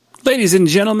Ladies and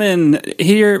gentlemen,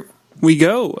 here we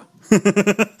go.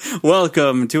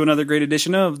 Welcome to another great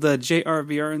edition of the J.R.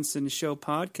 Bjornson Show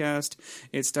podcast.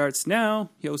 It starts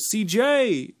now. Yo,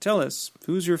 CJ, tell us,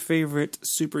 who's your favorite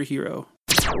superhero?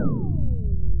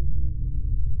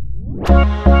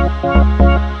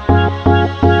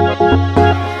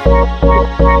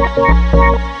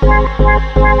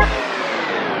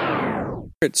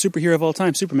 Superhero of all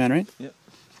time, Superman, right? Yep.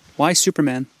 Why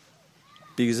Superman?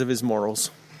 Because of his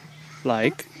morals.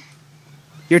 Like?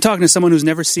 You're talking to someone who's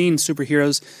never seen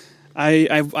superheroes.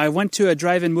 I went to a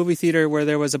drive-in movie theater where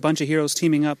there was a bunch of heroes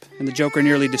teaming up, and the Joker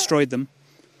nearly destroyed them.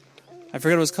 I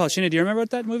forget what it was called. Sheena, do you remember what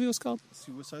that movie was called?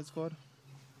 Suicide Squad?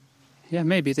 Yeah,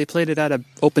 maybe. They played it at an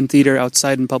open theater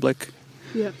outside in public.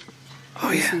 Yep.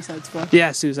 Oh, yeah. Suicide Squad.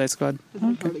 Yeah, Suicide Squad.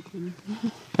 Okay.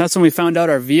 That's when we found out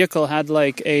our vehicle had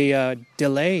like a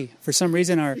delay. For some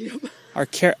reason, our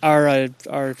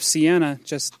Sienna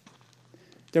just...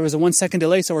 There was a 1 second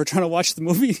delay, so we're trying to watch the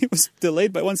movie. It was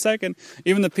delayed by 1 second.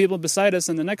 Even the people beside us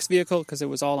in the next vehicle, because it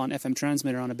was all on FM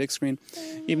transmitter on a big screen,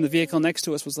 even the vehicle next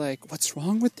to us was like, what's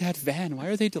wrong with that van? Why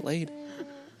are they delayed?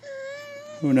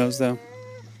 Who knows, though?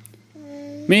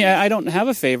 Me, I don't have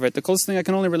a favorite. The closest thing I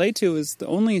can only relate to is the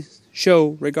only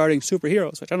show regarding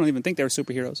superheroes, which I don't even think they were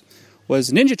superheroes, was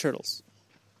Ninja Turtles.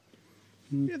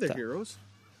 Yeah, they're heroes.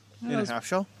 In a half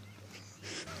shell.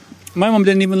 My mom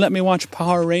didn't even let me watch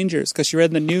Power Rangers because she read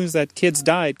in the news that kids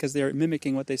died because they were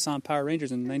mimicking what they saw in Power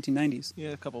Rangers in the 1990s. Yeah,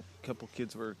 a couple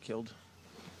kids were killed.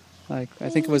 Like, I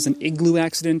think it was an igloo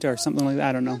accident or something like that.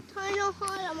 I don't know.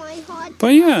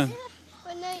 But yeah.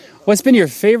 What's been your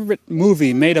favorite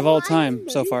movie made of all time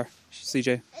so far,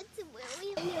 CJ?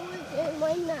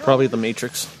 Probably The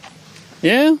Matrix.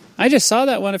 Yeah? I just saw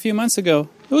that one a few months ago.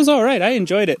 It was alright. I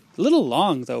enjoyed it. A little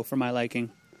long, though, for my liking.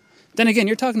 Then again,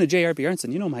 you're talking to J.R.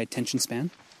 Bjornson. You know my attention span.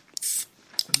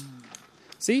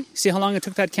 See how long it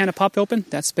took that can of pop to open?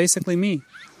 That's basically me.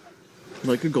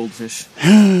 Like a goldfish.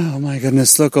 Oh my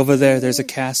goodness, look over there. There's a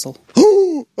castle.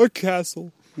 Oh, a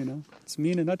castle. You know, it's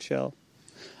me in a nutshell.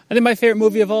 I think my favorite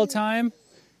movie of all time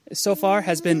so far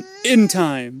has been In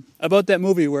Time. About that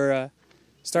movie where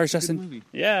stars Justin. Movie.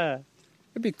 Yeah.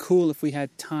 It'd be cool if we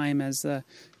had time as the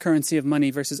currency of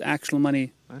money versus actual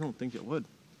money. I don't think it would.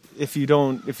 If you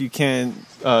can't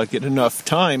get enough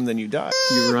time, then you die.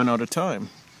 You run out of time.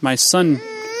 My son,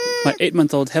 my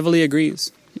 8-month-old, heavily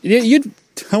agrees. I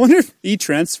wonder if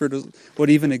e-transfer would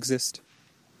even exist.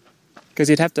 Because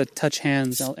you'd have to touch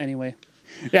hands anyway.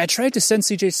 Yeah, I tried to send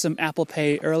CJ some Apple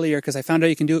Pay earlier because I found out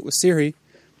you can do it with Siri,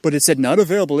 but it said not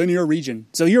available in your region.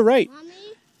 So you're right.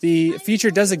 The feature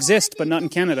does exist, but not in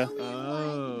Canada.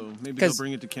 Maybe they'll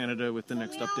bring it to Canada with the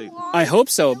next update. I hope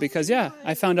so, because, yeah,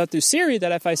 I found out through Siri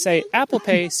that if I say Apple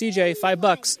Pay, CJ,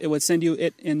 $5, it would send you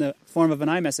it in the form of an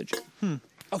iMessage.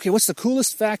 Okay, what's the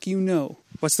coolest fact you know?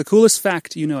 What's the coolest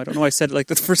fact you know? I don't know why I said it like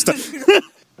the first time.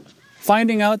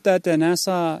 Finding out that the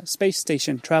NASA space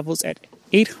station travels at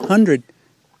 800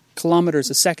 kilometers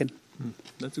a second.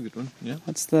 That's a good one, yeah.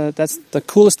 That's the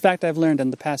coolest fact I've learned in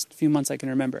the past few months I can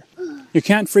remember. You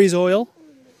can't freeze oil.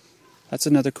 That's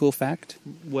another cool fact.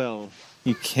 Well,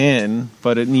 you can,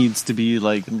 but it needs to be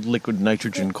like liquid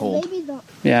nitrogen cold.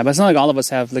 Yeah, but it's not like all of us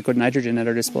have liquid nitrogen at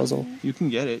our disposal. You can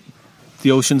get it.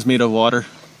 The ocean's made of water.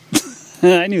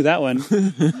 I knew that one.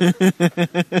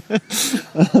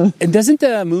 And doesn't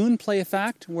the moon play a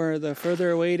fact where the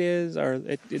further away it is, or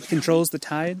it controls the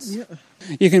tides? Yeah.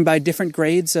 You can buy different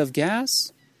grades of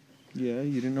gas? Yeah,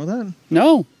 you didn't know that?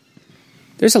 No.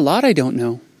 There's a lot I don't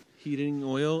know. Heating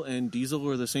oil and diesel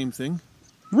are the same thing?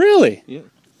 Really? Yeah.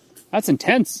 That's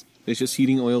intense. It's just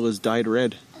heating oil is dyed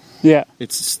red. Yeah.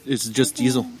 It's just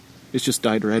diesel. It's just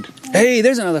dyed red. Hey,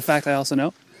 there's another fact I also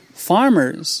know.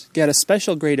 Farmers get a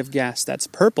special grade of gas that's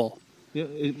purple. Yeah,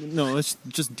 no, it's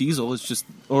just diesel. It's just,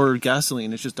 or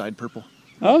gasoline. It's just dyed purple.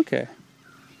 Okay.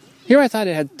 Here I thought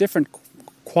it had different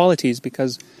qualities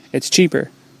because it's cheaper,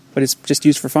 but it's just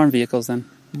used for farm vehicles then.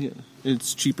 Yeah,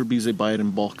 it's cheaper because they buy it in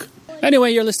bulk.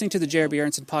 Anyway, you're listening to the J.R.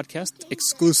 Bjornson podcast,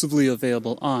 exclusively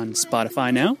available on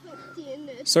Spotify now.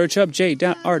 Search up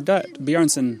J.R.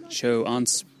 Bjornson Show on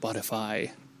Spotify.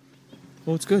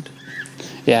 Oh, it's good.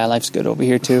 Yeah, life's good over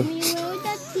here too.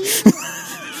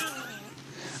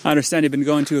 I understand you've been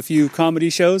going to a few comedy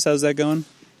shows. How's that going?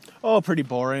 Oh, pretty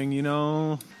boring, you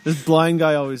know. This blind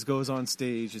guy always goes on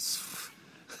stage.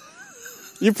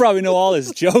 You probably know all his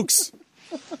jokes.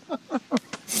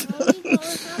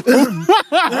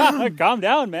 Calm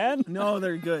down, man. No,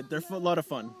 they're good. They're a lot of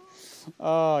fun.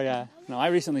 Oh, yeah. No, I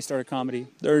recently started comedy.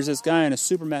 There's this guy in a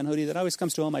Superman hoodie that always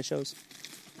comes to all my shows.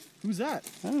 Who's that?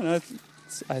 I don't know.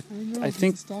 I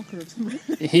think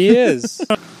he is.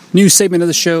 New segment of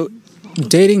the show.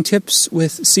 Dating tips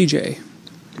with CJ.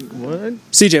 What?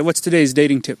 CJ, what's today's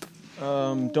dating tip?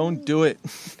 Don't do it.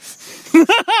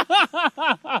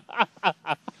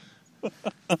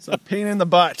 It's a pain in the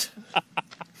butt.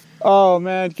 Oh,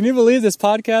 man. Can you believe this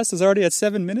podcast is already at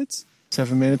 7 minutes?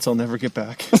 7 minutes, I'll never get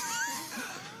back.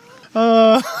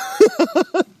 I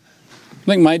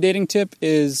think my dating tip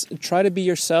is try to be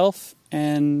yourself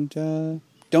and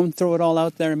don't throw it all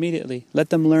out there immediately. Let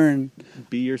them learn.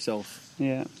 Be yourself.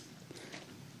 Yeah.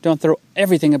 Don't throw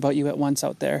everything about you at once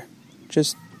out there.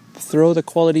 Just throw the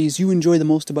qualities you enjoy the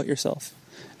most about yourself.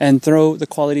 And throw the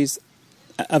qualities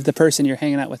of the person you're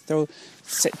hanging out with.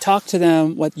 Talk to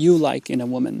them what you like in a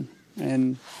woman.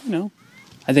 And,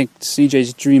 I think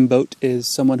CJ's dream boat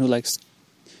is someone who likes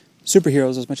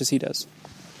superheroes as much as he does.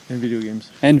 And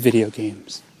video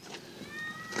games.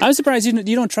 I'm surprised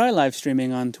you don't try live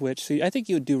streaming on Twitch. So I think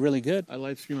you would do really good. I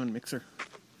live stream on Mixer.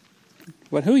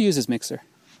 But who uses Mixer?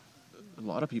 A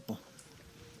lot of people.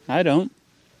 I don't.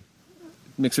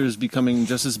 Mixer is becoming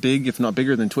just as big, if not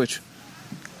bigger, than Twitch.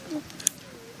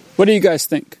 What do you guys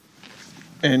think?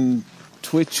 And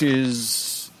Twitch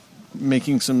is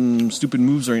making some stupid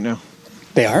moves right now.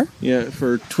 They are? Yeah,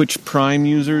 for Twitch Prime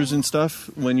users and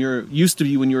stuff. When you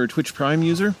were a Twitch Prime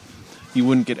user, you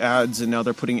wouldn't get ads, and now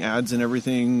they're putting ads and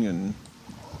everything. And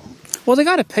well, they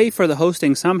got to pay for the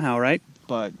hosting somehow, right?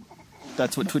 But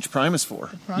that's what Twitch Prime is for.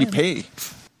 You pay.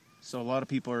 So a lot of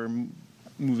people are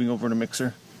moving over to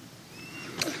Mixer.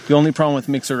 The only problem with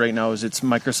Mixer right now is it's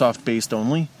Microsoft based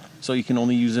only, so you can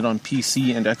only use it on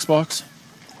PC and Xbox.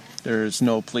 There's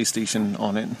no PlayStation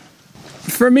on it.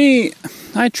 For me,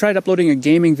 I tried uploading a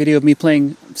gaming video of me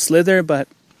playing Slither, but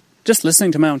just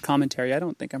listening to my own commentary, I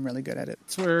don't think I'm really good at it.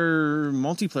 That's where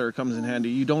multiplayer comes in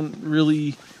handy. You don't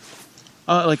really...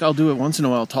 I'll do it once in a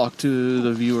while, talk to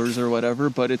the viewers or whatever,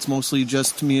 but it's mostly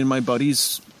just me and my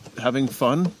buddies having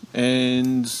fun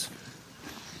and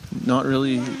not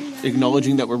really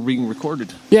acknowledging that we're being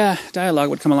recorded. Yeah, dialogue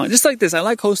would come along. Just like this, I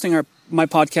like hosting my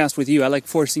podcast with you. I like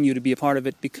forcing you to be a part of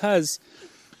it because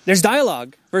there's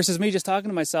dialogue versus me just talking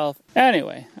to myself.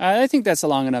 Anyway, I think that's a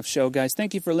long enough show, guys.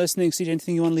 Thank you for listening. CJ,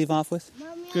 anything you want to leave off with?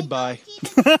 Goodbye.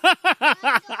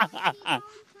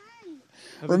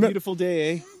 Have a beautiful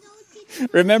day, eh?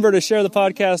 Remember to share the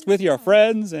podcast with your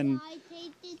friends, and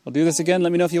I'll do this again.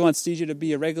 Let me know if you want CJ to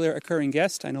be a regular occurring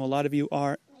guest. I know a lot of you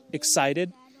are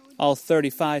excited. All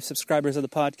 35 subscribers of the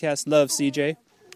podcast love CJ.